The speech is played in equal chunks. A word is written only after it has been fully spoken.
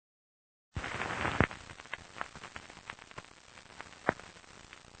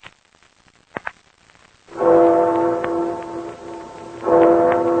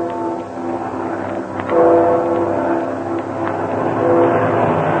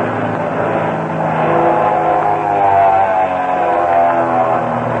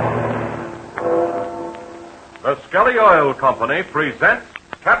Scully Oil Company presents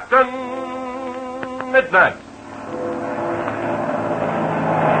Captain Midnight.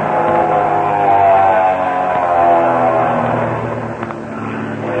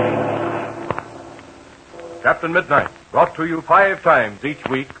 Captain Midnight, brought to you 5 times each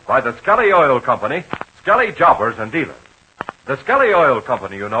week by the Scully Oil Company, Scully Jobbers and Dealers. The Scully Oil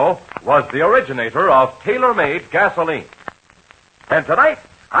Company, you know, was the originator of tailor-made gasoline. And tonight,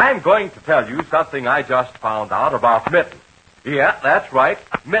 I'm going to tell you something I just found out about mittens. Yeah, that's right,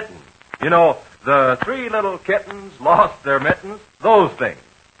 mittens. You know, the 3 little kittens lost their mittens, those things.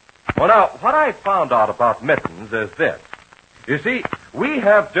 Well, now, what I found out about mittens is this. You see, we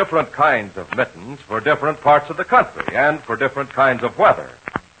have different kinds of mittens for different parts of the country and for different kinds of weather.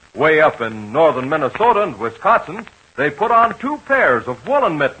 Way up in northern Minnesota and Wisconsin, they put on 2 pairs of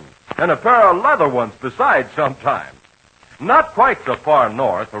woolen mittens and a pair of leather ones besides sometimes. Not quite so far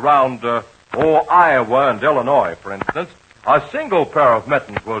north, around, Iowa and Illinois, for instance, a single pair of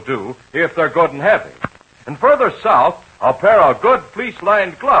mittens will do if they're good and heavy. And further south, a pair of good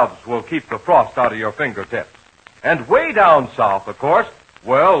fleece-lined gloves will keep the frost out of your fingertips. And way down south, of course,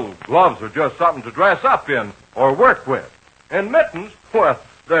 well, gloves are just something to dress up in or work with. And mittens, well,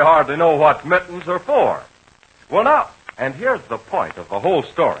 they hardly know what mittens are for. Well, now, and here's the point of the whole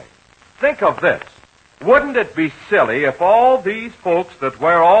story. Think of this. Wouldn't it be silly if all these folks that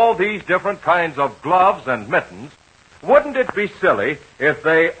wear all these different kinds of gloves and mittens, wouldn't it be silly if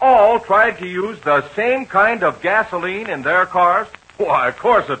they all tried to use the same kind of gasoline in their cars? Why, of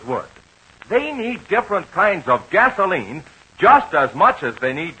course it would. They need different kinds of gasoline just as much as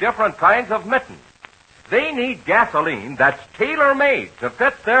they need different kinds of mittens. They need gasoline that's tailor-made to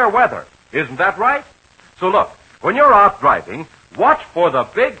fit their weather. Isn't that right? So look, when you're out driving, watch for the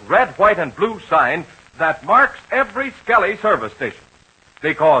big red, white, and blue sign that marks every Skelly service station.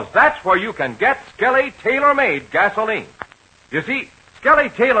 Because that's where you can get Skelly tailor-made gasoline. You see, Skelly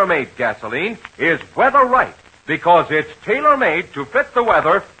tailor-made gasoline is weather right because it's tailor-made to fit the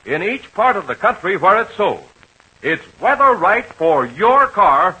weather in each part of the country where it's sold. It's weather right for your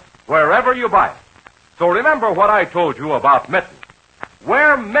car wherever you buy it. So remember what I told you about mittens.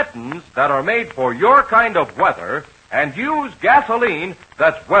 Wear mittens that are made for your kind of weather and use gasoline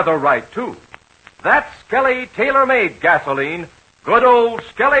that's weather right too. That's Skelly tailor-made gasoline, good old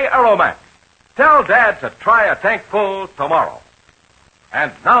Skelly Aromax. Tell Dad to try a tank full tomorrow.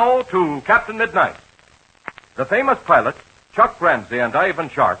 And now to Captain Midnight. The famous pilots, Chuck Ramsey and Ivan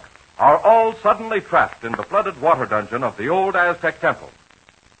Shark, are all suddenly trapped in the flooded water dungeon of the old Aztec temple.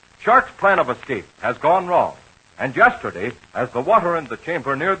 Shark's plan of escape has gone wrong, and yesterday, as the water in the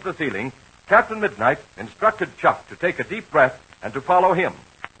chamber neared the ceiling, Captain Midnight instructed Chuck to take a deep breath and to follow him.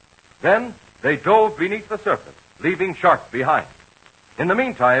 Then they dove beneath the surface, leaving Shark behind. In the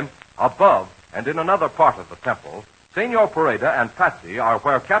meantime, above and in another part of the temple, Senor Pareda and Patsy are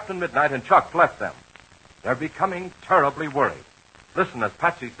where Captain Midnight and Chuck left them. They're becoming terribly worried. Listen as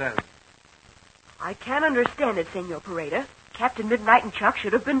Patsy says. I can't understand it, Senor Pareda. Captain Midnight and Chuck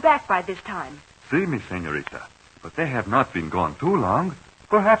should have been back by this time. See me, Senorita. But they have not been gone too long.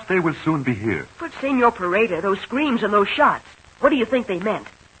 Perhaps they will soon be here. But, Senor Pareda, those screams and those shots, what do you think they meant?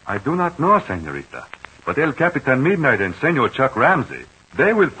 I do not know, Senorita. But El Capitan Midnight and Senor Chuck Ramsey,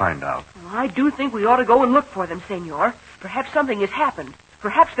 they will find out. Well, I do think we ought to go and look for them, Senor. Perhaps something has happened.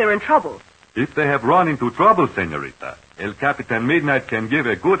 Perhaps they're in trouble. If they have run into trouble, Senorita, El Capitan Midnight can give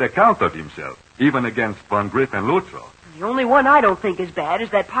a good account of himself, even against Von Griff and Lutro. The only one I don't think is bad is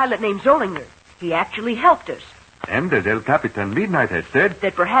that pilot named Zollinger. He actually helped us. And as El Capitan Midnight has said,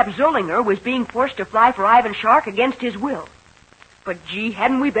 that perhaps Zollinger was being forced to fly for Ivan Shark against his will. But, gee,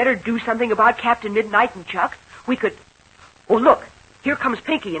 hadn't we better do something about Captain Midnight and Chuck? We could... Oh, look. Here comes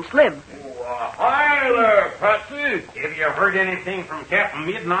Pinky and Slim. Hi there, Patsy. Have you heard anything from Captain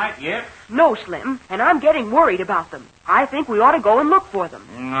Midnight yet? No, Slim, and I'm getting worried about them. I think we ought to go and look for them.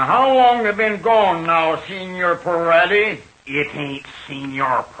 How long have been gone now, Senor Paredi? It ain't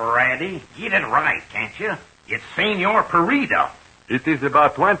Senor Paredi. Get it right, can't you? It's Senor Pareda. it is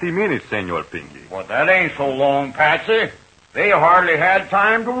about 20 minutes, Senor Pinky. Well, that ain't so long, Patsy. They hardly had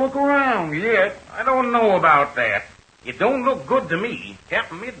time to look around yet. I don't know about that. It don't look good to me.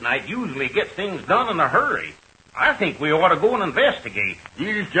 Captain Midnight usually gets things done in a hurry. I think we ought to go and investigate.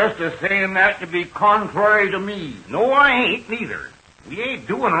 He's just saying that to be contrary to me. No, I ain't neither. We ain't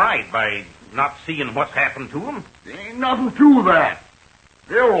doing right by not seeing what's happened to them. There ain't nothing to that.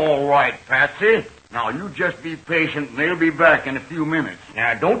 They're all right, Patsy. Now, you just be patient, and they'll be back in a few minutes.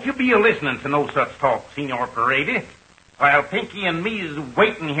 Now, don't you be a-listening to no such talk, Senor Paredi. while Pinky and me's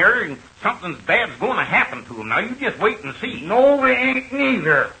waiting here, and something's bad's going to happen to him. Now, you just wait and see. No, we ain't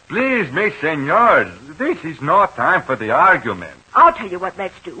neither. Please, mes senors, this is no time for the argument. I'll tell you what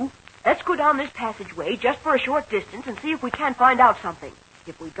let's do. Let's go down this passageway just for a short distance and see if we can't find out something.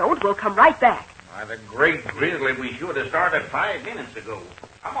 If we don't, we'll come right back. Why, the great grizzly, we should have started 5 minutes ago.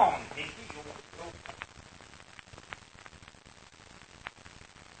 Come on, Pinky.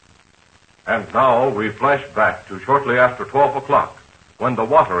 And now we flash back to shortly after 12 o'clock, when the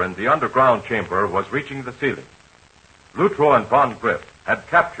water in the underground chamber was reaching the ceiling. Lutro and Von Griff had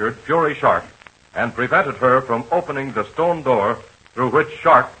captured Fury Shark and prevented her from opening the stone door through which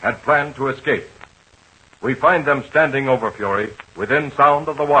Shark had planned to escape. We find them standing over Fury within sound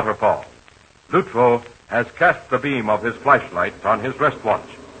of the waterfall. Lutro has cast the beam of his flashlight on his wristwatch.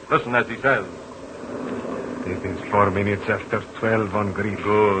 Listen as he says. It is 4 minutes after 12 on Grief.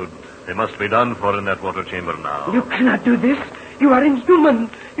 Good. They must be done for in that water chamber now. You cannot do this. You are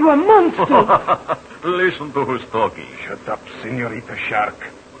inhuman. You are monster. Listen to who's talking. Shut up, Senorita Shark.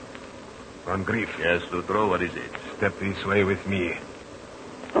 On Grief. Yes, Lutro, what is it? Step this way with me.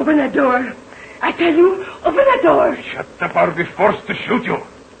 Open that door. I tell you, open that door. Shut up or I'll be forced to shoot you.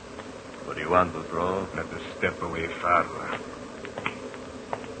 What do you want, Lutro? Let us step away farther.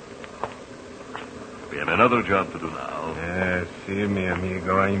 We have another job to do now. Si, mi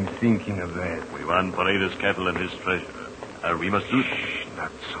amigo, I'm thinking of that. We want Paredes' cattle and his treasure. We must do... Shh,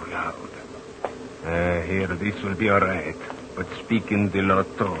 not so loud. Here, this will be all right. But speak in the low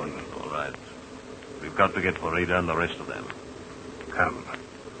tone. All right. We've got to get Pareda and the rest of them. Come,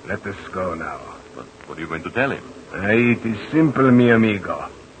 let us go now. But what are you going to tell him? It is simple, mi amigo.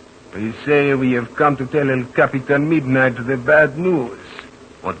 We say we have come to tell El Capitan Midnight the bad news.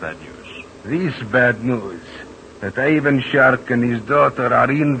 What bad news? This bad news, that Ivan Shark and his daughter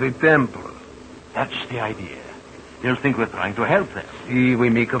are in the temple. That's the idea. They'll think we're trying to help them. See, we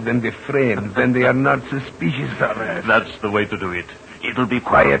make of them the friends, then they are not suspicious of us. That's the way to do it. It'll be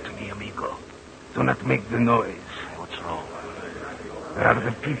Quiet, mi amigo. Do not make the noise. What's wrong? There are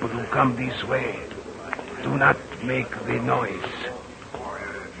the people who come this way. Do not make the noise.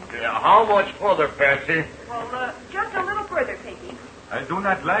 How much further, Patsy? Well, just a little further, Pinky. I do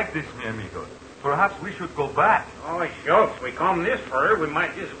not like this, mi amigo. Perhaps we should go back. Oh, shucks, we come this far, we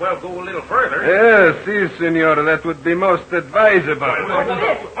might just as well go a little further. Yes, si, senor. That would be most advisable.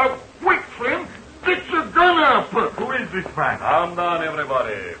 Quick, Slim! Get your gun up! Who is this man? Calm down,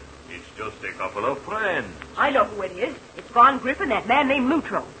 everybody. It's just a couple of friends. I know who it is. It's Von Griff and that man named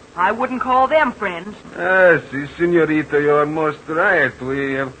Lutro. I wouldn't call them friends. Si, senorita, you are most right.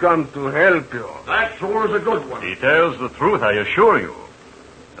 We have come to help you. That sure is a good one. He tells the truth, I assure you.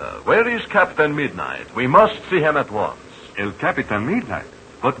 Where is Captain Midnight? We must see him at once. El Capitan Midnight.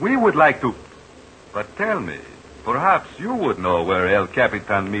 But we would like to... But tell me, perhaps you would know where El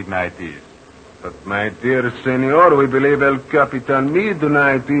Capitan Midnight is. But, my dear senor, we believe El Capitan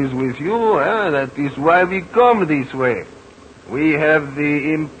Midnight is with you. That is why we come this way. We have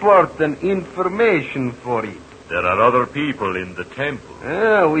the important information for it. There are other people in the temple.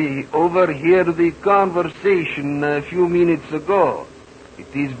 We overheard the conversation a few minutes ago.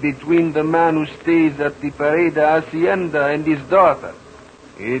 It is between the man who stays at the Pareda Hacienda and his daughter.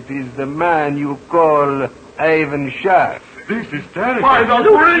 It is the man you call Ivan Shark. This is terrible. By the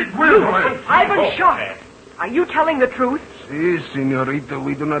great will! Ivan Shark! Are you telling the truth? Si, senorita,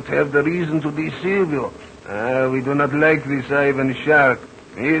 we do not have the reason to deceive you. We do not like this Ivan Shark.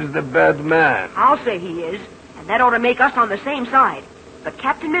 He is the bad man. I'll say he is, and that ought to make us on the same side. But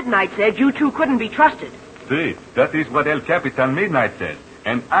Captain Midnight said you two couldn't be trusted. See, that is what El Capitan Midnight said.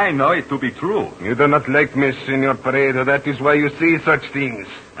 And I know it to be true. You do not like me, Senor Paredo. That is why you say such things.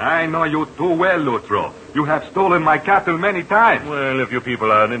 I know you too well, Lutro. You have stolen my cattle many times. Well, if you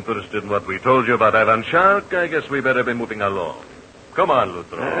people aren't interested in what we told you about Ivan Shark, I guess we better be moving along. Come on,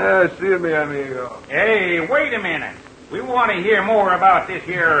 Lutro. Si, mi amigo. Hey, wait a minute. We want to hear more about this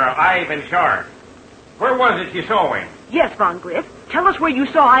here Ivan Shark. Where was it you saw him? Yes, Von Griff. Tell us where you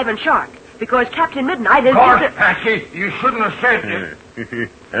saw Ivan Shark, because Captain Midnight is... Gosh, Patsy, you shouldn't have said it.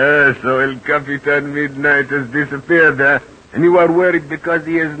 So El Capitan Midnight has disappeared, and you are worried because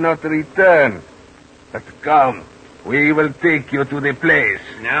he has not returned. But come, we will take you to the place.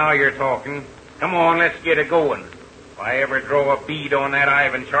 Now you're talking. Come on, let's get it going. If I ever draw a bead on that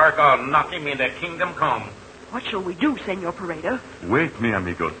Ivan Shark, I'll knock him into Kingdom Come. What shall we do, Senor Pareda? Wait, mi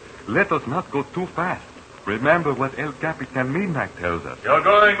amigos. Let us not go too fast. Remember what El Capitan Midnight tells us. You're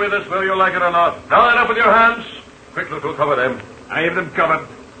going with us, whether you like it or not. Now line up with your hands. Quick, Lutro, cover them. I have them covered.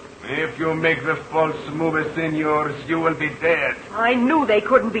 If you make the false move, senors, you will be dead. I knew they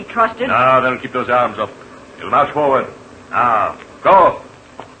couldn't be trusted. Now, then, keep those arms up. You'll march forward. Now, Go.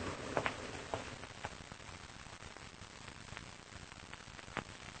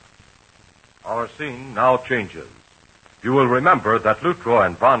 Our scene now changes. You will remember that Lutro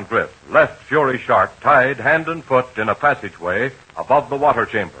and Von Griff left Fury Shark tied hand and foot in a passageway above the water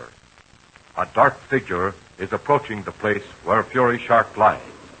chamber. A dark figure is approaching the place where Fury Shark lies.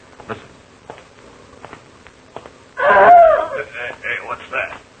 Listen. hey, what's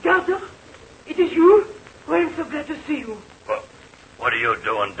that? Gardo, it is you? Oh, I'm so glad to see you. What are you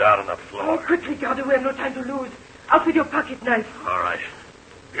doing down on the Oh, floor? quickly, Gardo, we have no time to lose. Out with your pocket knife. All right.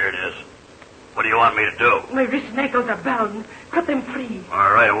 Here it is. What do you want me to do? My wrists and ankles are bound. Cut them free.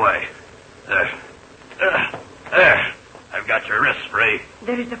 All right, away. There. There. I've got your wrists free.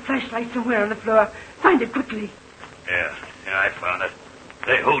 There is a flashlight somewhere on the floor. Find it quickly. Yeah, I found it.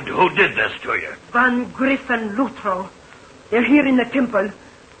 Hey, who did this to you? Von Griff and Lutro. They're here in the temple.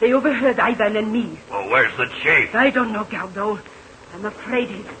 They overheard Ivan and me. Well, where's the chief? I don't know, Gardo. I'm afraid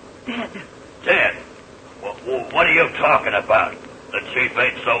he's dead. Dead? What are you talking about? The chief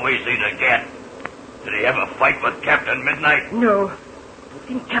ain't so easy to get. Did he have a fight with Captain Midnight? No. I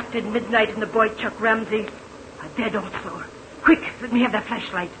think Captain Midnight and the boy Chuck Ramsey are dead also. Quick, let me have that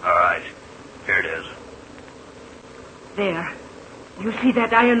flashlight. All right. Here it is. There. You see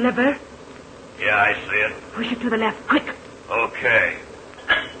that iron lever? Yeah, I see it. Push it to the left, quick. Okay.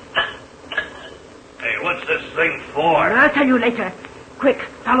 Hey, what's this thing for? I'll tell you later. Quick,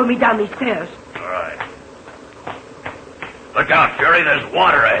 follow me down these stairs. All right. Look out, Fury. There's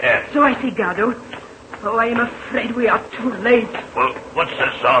water ahead. So I see, Gardo. Oh, I am afraid we are too late. Well, what's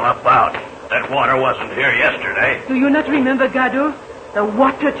this all about? That water wasn't here yesterday. Do you not remember, Gardo? The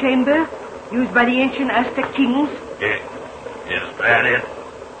water chamber used by the ancient Aztec kings? Is that it?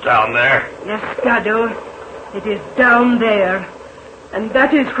 Down there? Yes, Gardo. It is down there. And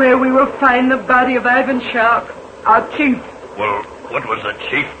that is where we will find the body of Ivan Shark, our chief. Well, what was the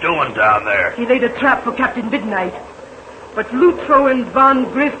chief doing down there? He laid a trap for Captain Midnight. But Lutro and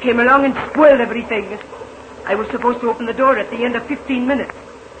Von Griff came along and spoiled everything. I was supposed to open the door at the end of 15 minutes.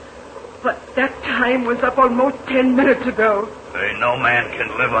 But that time was up almost 10 minutes ago. Hey, no man can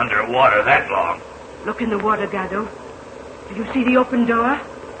live underwater that long. Look in the water, Gardo. Do you see the open door?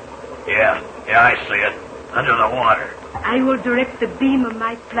 Yeah, I see it. Under the water. I will direct the beam of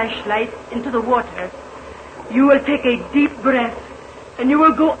my flashlight into the water. You will take a deep breath, and you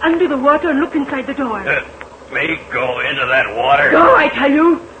will go under the water and look inside the door. Me go into that water? Go, I tell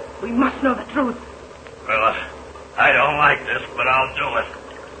you. We must know the truth. Well, I don't like this, but I'll do it.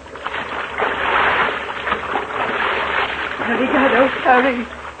 Hurry, Gardo, hurry.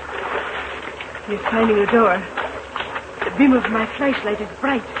 He's finding the door. The beam of my flashlight is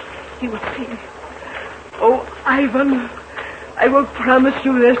bright. He will see. Oh, Ivan, I will promise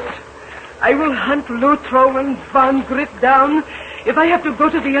you this. I will hunt Lutro and Von Griff down if I have to go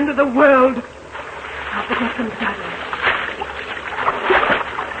to the end of the world. Now, forget them, Gardo.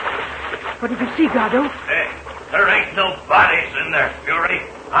 What did you see, Gardo? Hey, there ain't no bodies in there, Fury.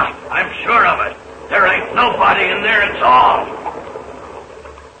 I'm sure of it. There ain't nobody in there at all.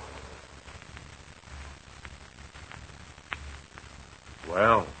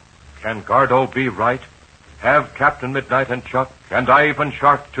 Well, can Gardo be right? Have Captain Midnight and Chuck, and Ivan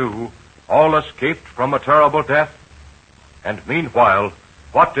Shark, too, all escaped from a terrible death? And meanwhile,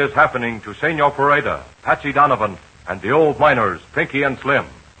 what is happening to Senor Pareda, Patsy Donovan, and the old miners, Pinky and Slim?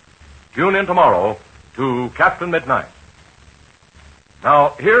 Tune in tomorrow to Captain Midnight. Now,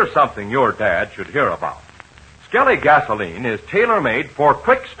 here's something your dad should hear about. Skelly gasoline is tailor-made for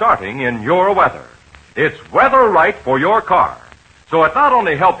quick starting in your weather. It's weather right for your car. So it not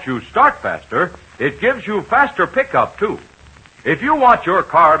only helps you start faster, it gives you faster pickup, too. If you want your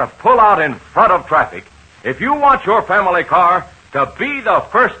car to pull out in front of traffic, if you want your family car to be the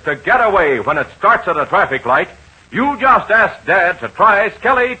first to get away when it starts at a traffic light, you just ask Dad to try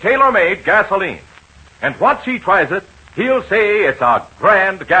Skelly tailor-made gasoline. And once he tries it, he'll say it's a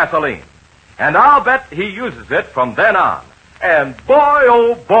grand gasoline. And I'll bet he uses it from then on. And boy,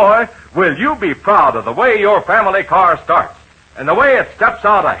 oh boy, will you be proud of the way your family car starts and the way it steps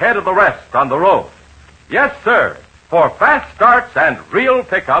out ahead of the rest on the road. Yes, sir. For fast starts and real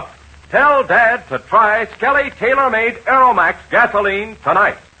pickup, tell Dad to try Skelly tailor-made Aeromax gasoline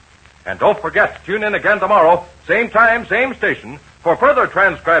tonight. And don't forget to tune in again tomorrow, same time, same station, for further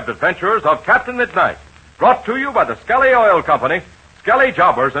transcribed adventures of Captain Midnight, brought to you by the Skelly Oil Company, Skelly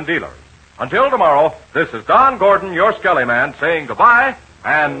Jobbers and Dealers. Until tomorrow, this is Don Gordon, your Skelly man, saying goodbye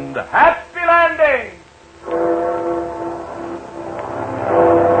and happy landing!